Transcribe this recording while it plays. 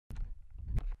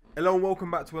Hello and welcome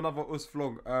back to another US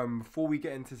vlog. Before we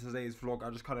get into today's vlog, I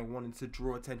just kind of wanted to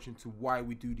draw attention to why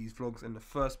we do these vlogs in the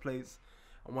first place.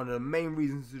 And one of the main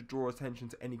reasons to draw attention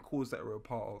to any cause that we're a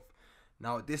part of.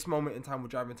 Now at this moment in time, we're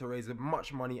driving to raise as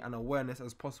much money and awareness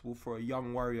as possible for a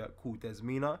young warrior called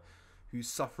Desmina, who's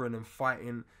suffering and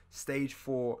fighting stage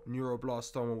 4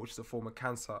 neuroblastoma, which is a form of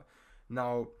cancer.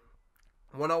 Now,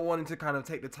 what I wanted to kind of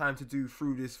take the time to do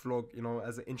through this vlog, you know,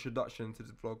 as an introduction to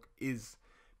this vlog, is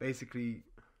basically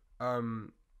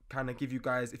kind of give you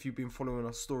guys, if you've been following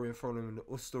our story and following the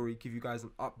US story, give you guys an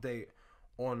update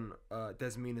on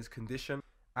Desmina's condition.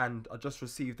 And I just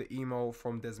received the email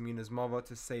from Desmina's mother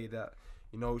to say that,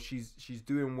 you know, she's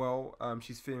doing well.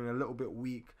 She's feeling a little bit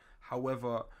weak.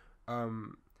 However,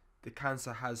 the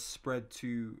cancer has spread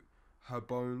to her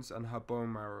bones and her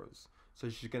bone marrows, so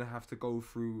she's gonna have to go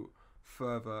through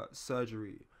further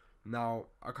surgery. Now,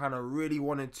 I kind of really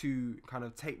wanted to kind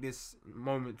of take this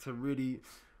moment to really,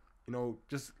 you know,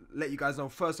 just let you guys know,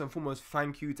 first and foremost,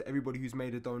 thank you to everybody who's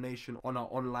made a donation on our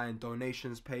online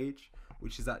donations page,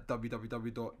 which is at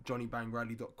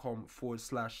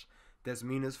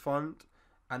www.johnnybangrally.com/Desmina's Fund.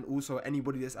 And also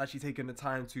anybody that's actually taken the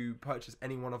time to purchase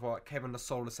any one of our Kevin the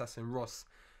Soul Assassin Ross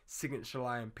signature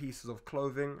line pieces of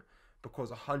clothing,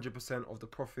 because 100% of the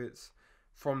profits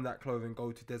from that clothing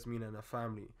go to Desmina and her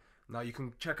family. Now you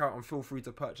can check out and feel free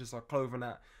to purchase our clothing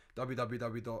at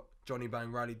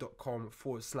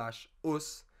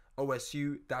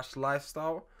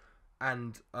www.johnnybangrally.com/OSU-lifestyle.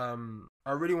 And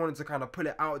I really wanted to kind of put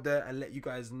it out there and let you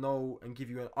guys know and give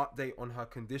you an update on her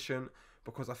condition,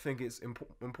 because I think it's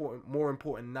more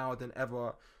important now than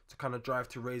ever to kind of drive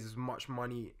to raise as much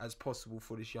money as possible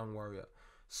for this young warrior.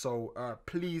 So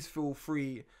please feel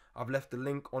free. I've left the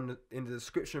link in the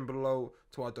description below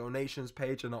to our donations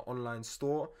page and our online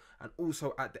store. And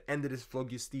also at the end of this vlog,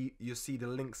 you'll see the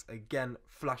links again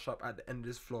flash up at the end of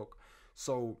this vlog.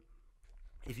 So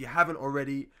if you haven't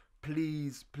already,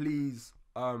 please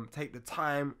take the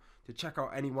time to check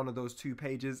out any one of those two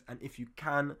pages. And if you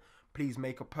can, please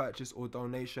make a purchase or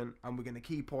donation. And we're going to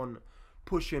keep on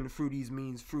pushing through these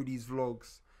means, through these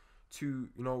vlogs, to,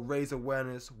 you know, raise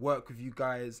awareness, work with you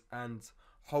guys, and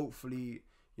hopefully,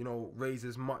 you know, raise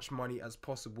as much money as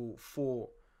possible for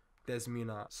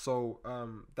Desmina. So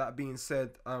that being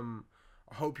said, I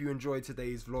hope you enjoyed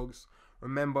today's vlogs.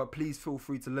 Remember, please feel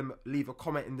free to leave a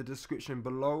comment in the description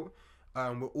below.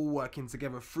 We're all working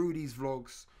together through these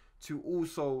vlogs to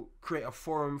also create a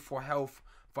forum for health,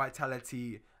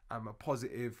 vitality, and a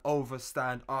positive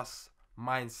overstand us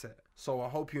mindset. So I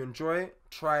hope you enjoy.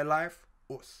 Try life,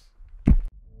 us.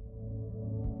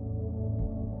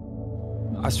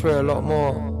 I swear a lot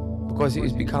more because it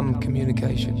has become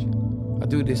communication. I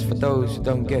do this for those who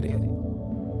don't get it.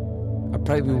 I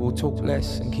pray we will talk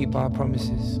less and keep our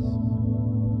promises.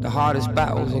 The hardest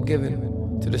battles are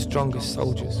given to the strongest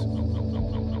soldiers.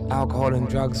 Alcohol and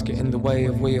drugs get in the way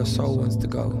of where your soul wants to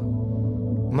go.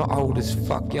 I'm not old as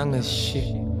fuck, young as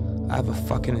shit. I have a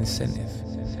fucking incentive.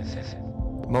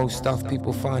 Most stuff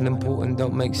people find important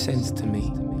don't make sense to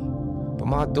me. But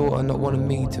my daughter not wanting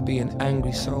me to be an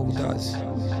angry soul does.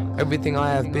 Everything I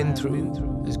have been through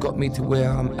has got me to where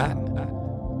I'm at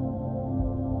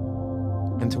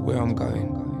and to where I'm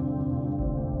going.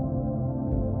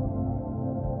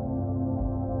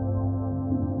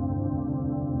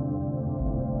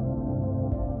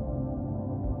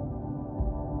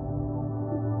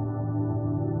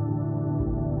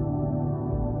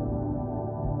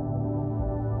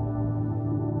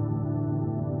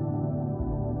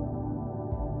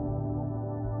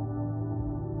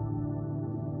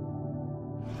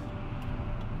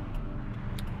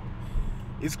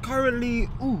 It's currently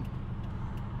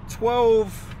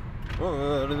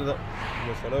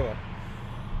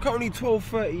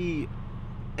 12:30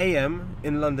 a.m.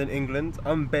 in London, England.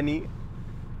 I'm Benny,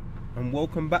 and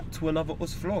welcome back to another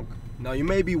US vlog. Now you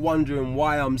may be wondering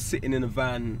why I'm sitting in a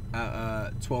van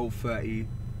at 12:30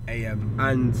 a.m.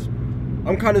 and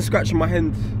I'm kind of scratching my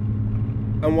head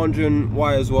and wondering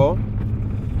why as well.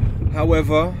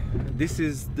 However, this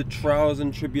is the trials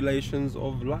and tribulations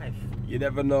of life. You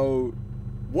never know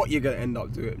what you're gonna end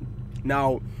up doing.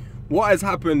 Now, what has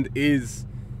happened is,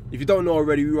 if you don't know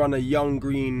already, we run a young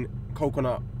green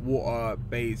coconut water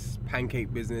based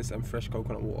pancake business and fresh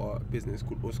coconut water business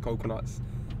called US Coconuts.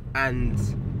 And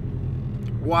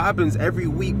what happens, every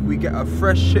week we get a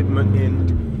fresh shipment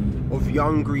in of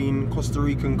young green Costa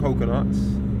Rican coconuts.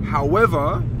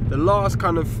 However, the last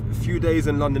kind of few days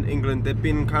in London, England, they've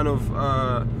been kind of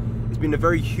it's been a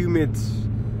very humid,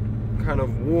 kind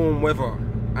of warm weather,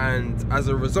 and as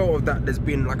a result of that, there's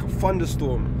been like a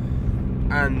thunderstorm.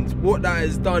 And what that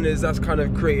has done is that's kind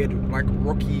of created like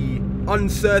rocky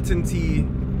uncertainty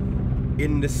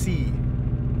in the sea,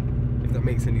 if that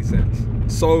makes any sense.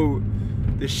 So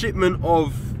the shipment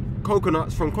of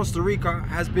coconuts from Costa Rica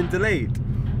has been delayed.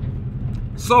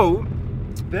 So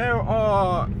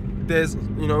there's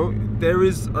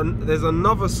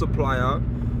another supplier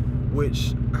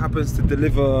which happens to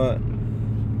deliver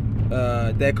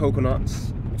their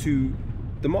coconuts to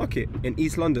the market in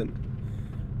East London.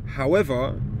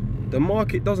 However, the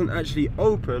market doesn't actually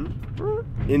open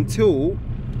until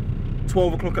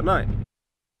 12 o'clock at night.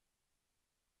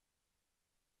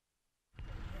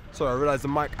 Sorry, I realised the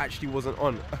mic actually wasn't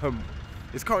on.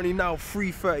 It's currently now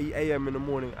 3:30 AM in the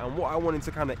morning, and what I wanted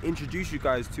to kind of introduce you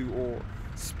guys to, or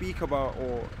speak about,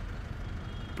 or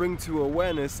bring to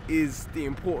awareness, is the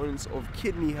importance of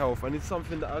kidney health. And it's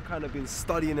something that I've kind of been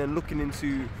studying and looking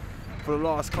into for the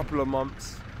last couple of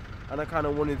months, and I kind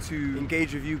of wanted to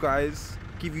engage with you guys,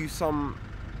 give you some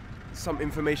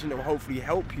information that will hopefully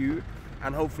help you,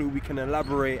 and hopefully we can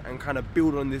elaborate and kind of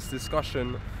build on this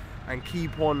discussion and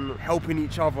keep on helping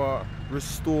each other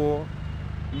restore,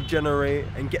 regenerate,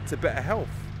 and get to better health.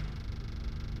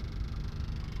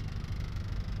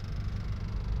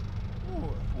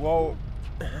 Well,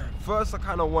 first I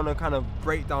kind of want to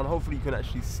break down, hopefully you can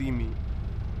actually see me.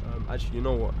 Actually, you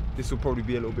know what, this will probably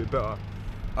be a little bit better.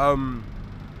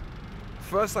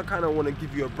 First I kind of want to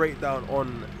give you a breakdown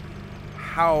on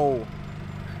how,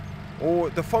 or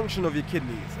the function of your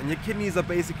kidneys. And your kidneys are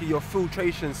basically your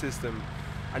filtration system,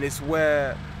 and it's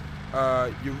where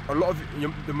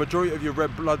the majority of your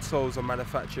red blood cells are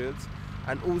manufactured,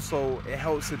 and also it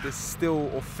helps to distill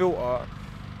or filter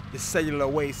the cellular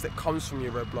waste that comes from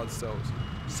your red blood cells.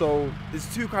 So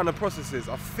there's two kind of processes.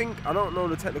 I don't know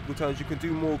the technical terms, you can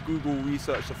do more Google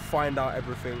research to find out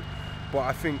everything, but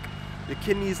I think your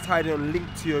kidneys tied in,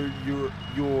 linked to your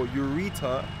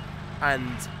ureter,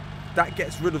 and that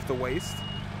gets rid of the waste.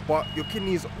 But your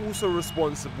kidney is also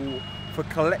responsible for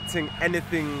collecting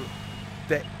anything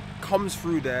that comes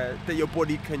through there that your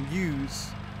body can use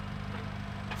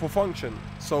for function.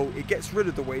 So it gets rid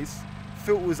of the waste,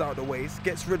 filters out the waste,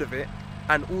 gets rid of it,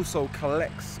 and also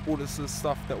collects all this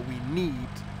stuff that we need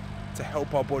to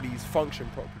help our bodies function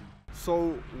properly.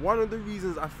 So one of the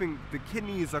reasons I think the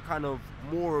kidneys are kind of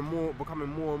becoming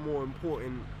more and more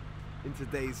important in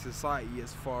today's society,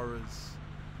 as far as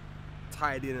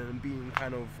tied in and being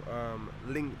kind of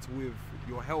linked with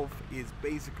your health, is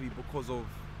basically because of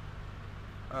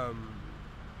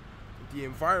the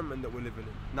environment that we're living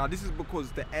in. Now this is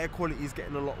because the air quality is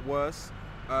getting a lot worse.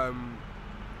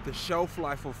 The shelf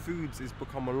life of foods has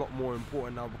become a lot more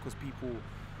important now, because people,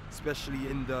 especially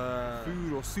in the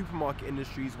food or supermarket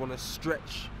industries, want to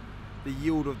stretch the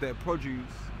yield of their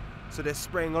produce. So they're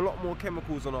spraying a lot more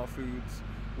chemicals on our foods,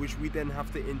 which we then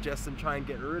have to ingest and try and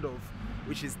get rid of,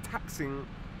 which is taxing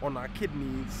on our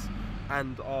kidneys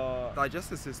and our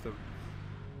digestive system.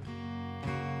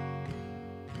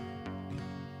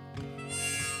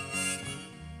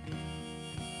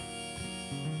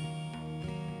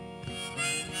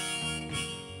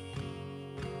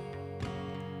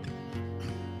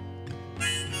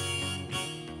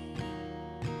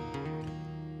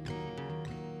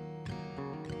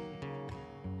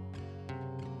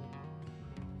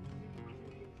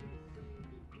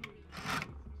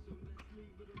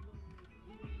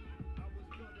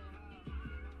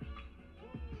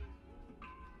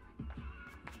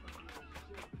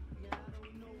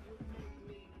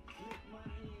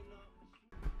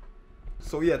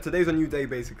 So yeah, today's a new day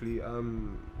basically.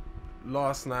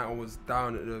 Last night I was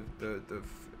down at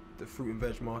the fruit and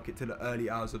veg market till the early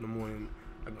hours of the morning.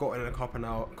 I got in a couple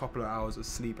of hours of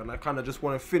sleep, and I kind of just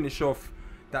want to finish off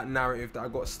that narrative that I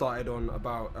got started on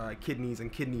about kidneys and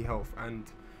kidney health. And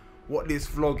what this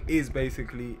vlog is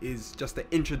basically is just an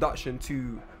introduction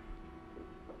to,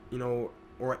 you know,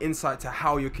 or an insight to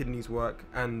how your kidneys work.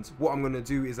 And what I'm going to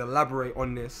do is elaborate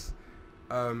on this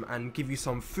and give you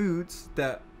some foods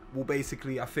that will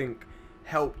basically, I think,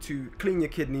 help to clean your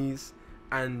kidneys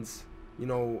and, you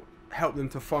know, help them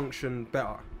to function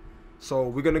better. So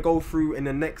we're going to go through, in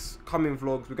the next coming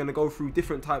vlogs, we're going to go through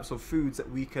different types of foods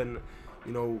that we can,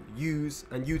 you know, use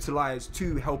and utilize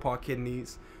to help our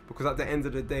kidneys, because at the end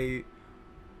of the day,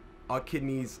 our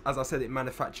kidneys, as I said, it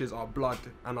manufactures our blood,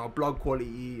 and our blood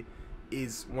quality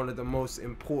is one of the most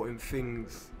important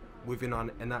things within our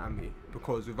anatomy,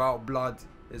 because without blood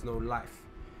there's no life.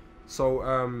 So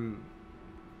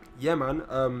yeah man,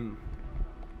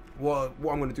 what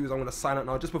I'm gonna do is I'm gonna sign up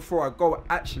now. Just before I go,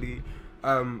 actually,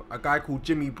 a guy called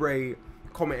Jimmy Bray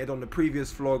commented on the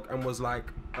previous vlog and was like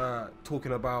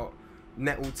talking about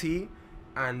nettle tea,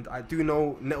 and I do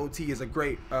know nettle tea is a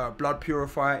great blood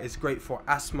purifier. It's great for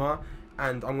asthma,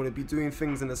 and I'm going to be doing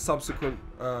things in the subsequent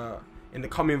in the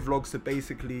coming vlogs to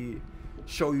basically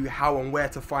show you how and where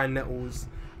to find nettles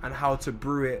and how to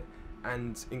brew it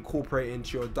and incorporate it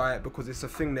into your diet, because it's a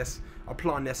thing that's a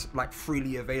plant that's like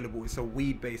freely available. It's a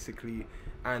weed basically,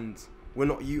 and we're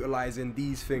not utilizing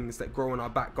these things that grow in our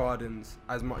back gardens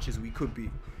as much as we could be.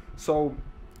 So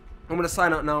I'm gonna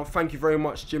sign out now. Thank you very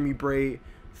much, Jimmy Bray,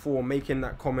 for making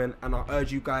that comment, and I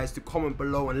urge you guys to comment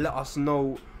below and let us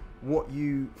know what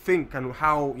you think and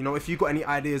how, you know, if you got any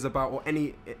ideas about or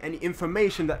any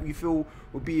information that you feel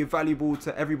would be valuable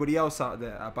to everybody else out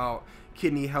there about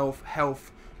kidney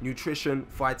health, nutrition,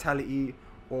 vitality,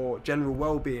 or general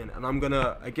well-being. And I'm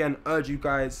gonna again urge you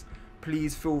guys,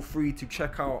 please feel free to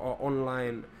check out our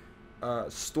online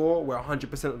store where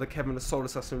 100% of the Kevin the Soul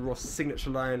Assassin Ross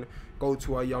signature line go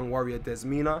to our young warrior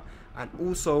Desmina, and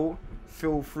also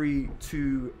feel free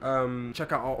to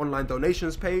check out our online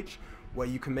donations page where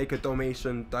you can make a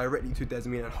donation directly to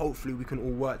Desmina, and hopefully we can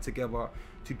all work together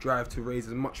to drive to raise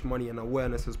as much money and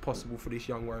awareness as possible for this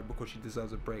young warrior, because she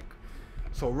deserves a break.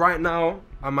 So right now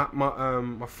I'm at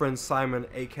my friend Simon,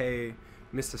 aka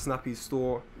Mr. Snappy's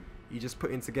store. You just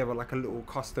putting together like a little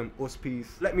custom us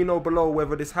piece. Let me know below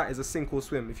whether this hat is a sink or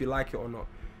swim, if you like it or not,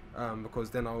 because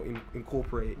then I'll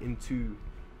incorporate it into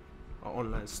our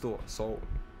online store. So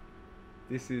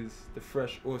this is the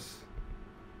fresh us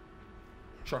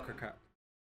trucker cap.